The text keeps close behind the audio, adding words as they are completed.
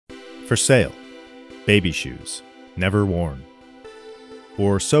For sale, baby shoes, never worn.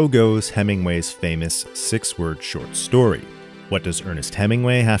 Or so goes Hemingway's famous 6-word short story. What does Ernest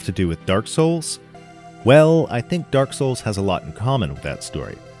Hemingway have to do with Dark Souls? Well, I think Dark Souls has a lot in common with that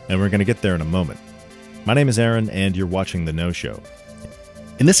story, and we're going to get there in a moment. My name is Aaron, and you're watching The NOSHOW.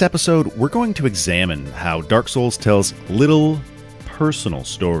 In this episode, we're going to examine how Dark Souls tells little, personal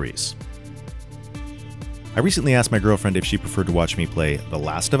stories. I recently asked my girlfriend if she preferred to watch me play The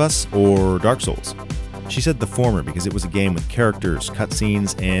Last of Us or Dark Souls. She said the former because it was a game with characters,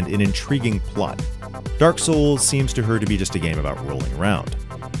 cutscenes, and an intriguing plot. Dark Souls seems to her to be just a game about rolling around.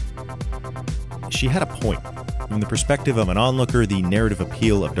 She had a point. From the perspective of an onlooker, the narrative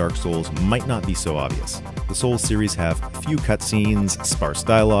appeal of Dark Souls might not be so obvious. The Souls series have few cutscenes, sparse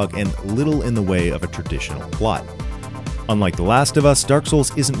dialogue, and little in the way of a traditional plot. Unlike The Last of Us, Dark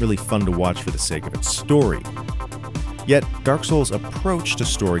Souls isn't really fun to watch for the sake of its story. Yet, Dark Souls' approach to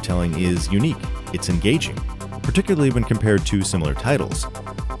storytelling is unique. It's engaging, particularly when compared to similar titles.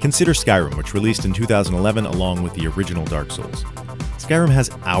 Consider Skyrim, which released in 2011 along with the original Dark Souls. Skyrim has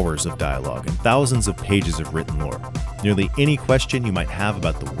hours of dialogue and thousands of pages of written lore. Nearly any question you might have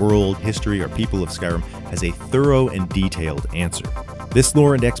about the world, history, or people of Skyrim has a thorough and detailed answer. This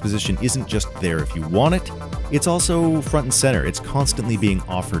lore and exposition isn't just there if you want it, it's also front and center. It's constantly being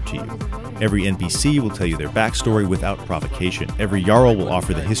offered to you. Every NPC will tell you their backstory without provocation. Every Jarl will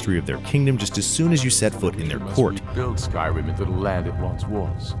offer the history of their kingdom just as soon as you set foot in their court. Build Skyrim into the land it once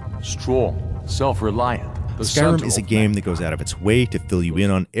was. Strong, self-reliant. Skyrim is a game that goes out of its way to fill you in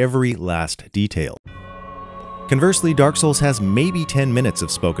on every last detail. Conversely, Dark Souls has maybe 10 minutes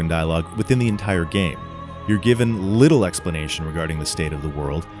of spoken dialogue within the entire game. You're given little explanation regarding the state of the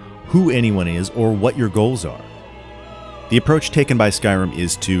world, who anyone is, or what your goals are. The approach taken by Skyrim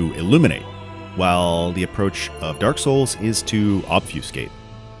is to illuminate, while the approach of Dark Souls is to obfuscate.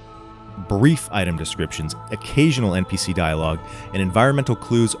 Brief item descriptions, occasional NPC dialogue, and environmental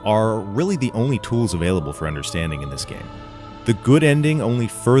clues are really the only tools available for understanding in this game. The good ending only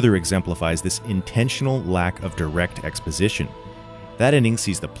further exemplifies this intentional lack of direct exposition. That ending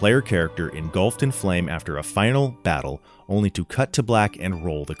sees the player character engulfed in flame after a final battle, only to cut to black and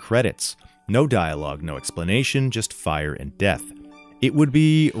roll the credits. No dialogue, no explanation, just fire and death. It would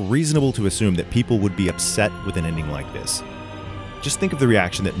be reasonable to assume that people would be upset with an ending like this. Just think of the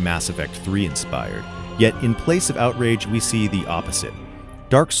reaction that Mass Effect 3 inspired. Yet in place of outrage, we see the opposite.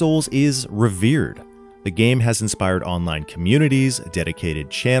 Dark Souls is revered. The game has inspired online communities, dedicated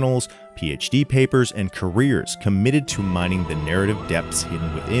channels, PhD papers, and careers committed to mining the narrative depths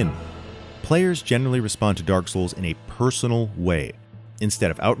hidden within. Players generally respond to Dark Souls in a personal way.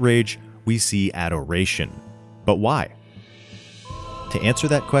 Instead of outrage, we see adoration. But why? To answer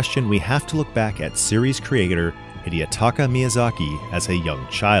that question, we have to look back at series creator Hidetaka Miyazaki as a young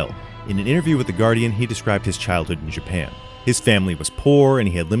child. In an interview with The Guardian, he described his childhood in Japan. His family was poor and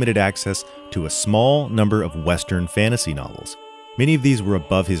he had limited access to a small number of Western fantasy novels. Many of these were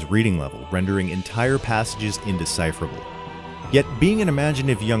above his reading level, rendering entire passages indecipherable. Yet, being an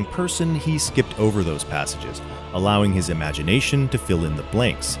imaginative young person, he skipped over those passages, allowing his imagination to fill in the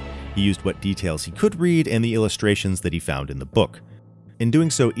blanks. He used what details he could read and the illustrations that he found in the book. In doing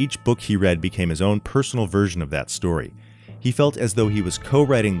so, each book he read became his own personal version of that story. He felt as though he was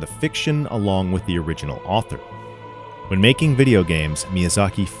co-writing the fiction along with the original author. When making video games,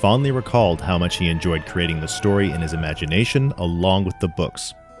 Miyazaki fondly recalled how much he enjoyed creating the story in his imagination along with the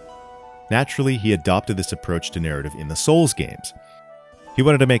books. Naturally, he adopted this approach to narrative in the Souls games. He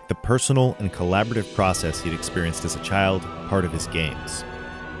wanted to make the personal and collaborative process he'd experienced as a child part of his games.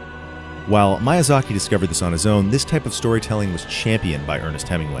 While Miyazaki discovered this on his own, this type of storytelling was championed by Ernest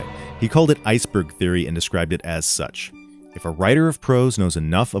Hemingway. He called it iceberg theory and described it as such. If a writer of prose knows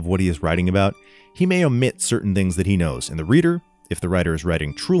enough of what he is writing about, he may omit certain things that he knows, and the reader, if the writer is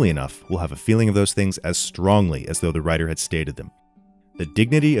writing truly enough, will have a feeling of those things as strongly as though the writer had stated them. The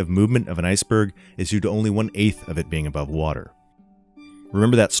dignity of movement of an iceberg is due to only 1/8 of it being above water.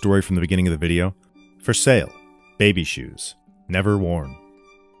 Remember that story from the beginning of the video? For sale, baby shoes, never worn.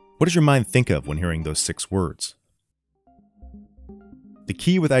 What does your mind think of when hearing those 6 words? The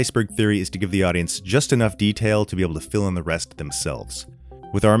key with iceberg theory is to give the audience just enough detail to be able to fill in the rest themselves.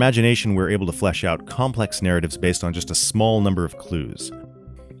 With our imagination, we're able to flesh out complex narratives based on just a small number of clues.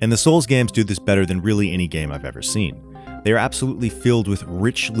 And the Souls games do this better than really any game I've ever seen. They are absolutely filled with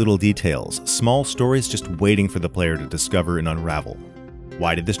rich little details, small stories just waiting for the player to discover and unravel.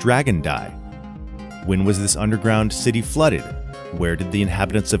 Why did this dragon die? When was this underground city flooded? Where did the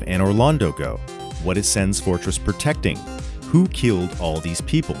inhabitants of Anor Londo go? What is Sen's fortress protecting? Who killed all these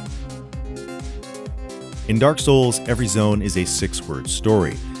people? In Dark Souls, every zone is a 6-word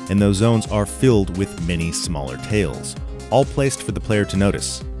story, and those zones are filled with many smaller tales, all placed for the player to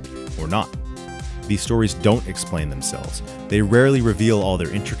notice, or not. These stories don't explain themselves. They rarely reveal all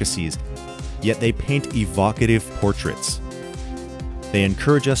their intricacies, yet they paint evocative portraits. They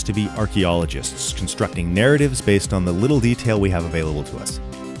encourage us to be archaeologists, constructing narratives based on the little detail we have available to us.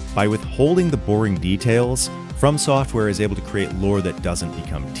 By withholding the boring details, From Software is able to create lore that doesn't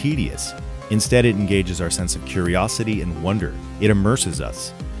become tedious. Instead, it engages our sense of curiosity and wonder. It immerses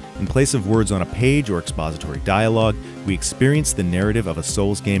us. In place of words on a page or expository dialogue, we experience the narrative of a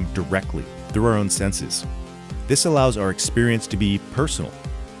Souls game directly, through our own senses. This allows our experience to be personal,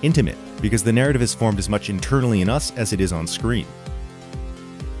 intimate, because the narrative is formed as much internally in us as it is on screen.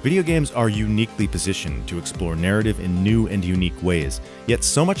 Video games are uniquely positioned to explore narrative in new and unique ways, yet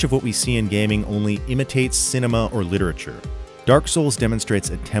so much of what we see in gaming only imitates cinema or literature. Dark Souls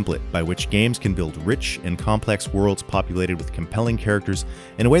demonstrates a template by which games can build rich and complex worlds populated with compelling characters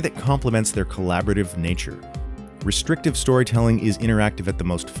in a way that complements their collaborative nature. Restrictive storytelling is interactive at the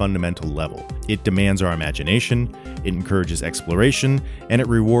most fundamental level. It demands our imagination, it encourages exploration, and it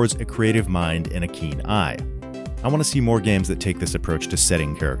rewards a creative mind and a keen eye. I want to see more games that take this approach to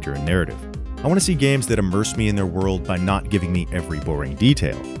setting character and narrative. I want to see games that immerse me in their world by not giving me every boring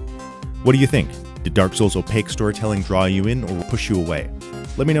detail. What do you think? Did Dark Souls' opaque storytelling draw you in or push you away?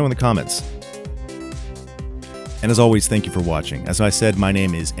 Let me know in the comments. And as always, thank you for watching. As I said, my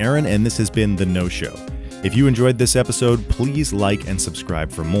name is Aaron, and this has been The No Show. If you enjoyed this episode, please like and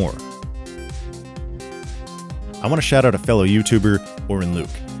subscribe for more. I want to shout out a fellow YouTuber, Orrin Luc.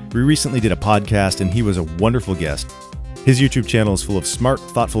 We recently did a podcast, and he was a wonderful guest. His YouTube channel is full of smart,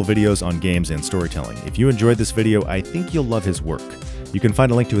 thoughtful videos on games and storytelling. If you enjoyed this video, I think you'll love his work. You can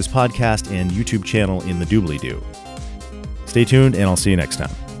find a link to his podcast and YouTube channel in the doobly-doo. Stay tuned, and I'll see you next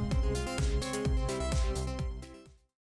time.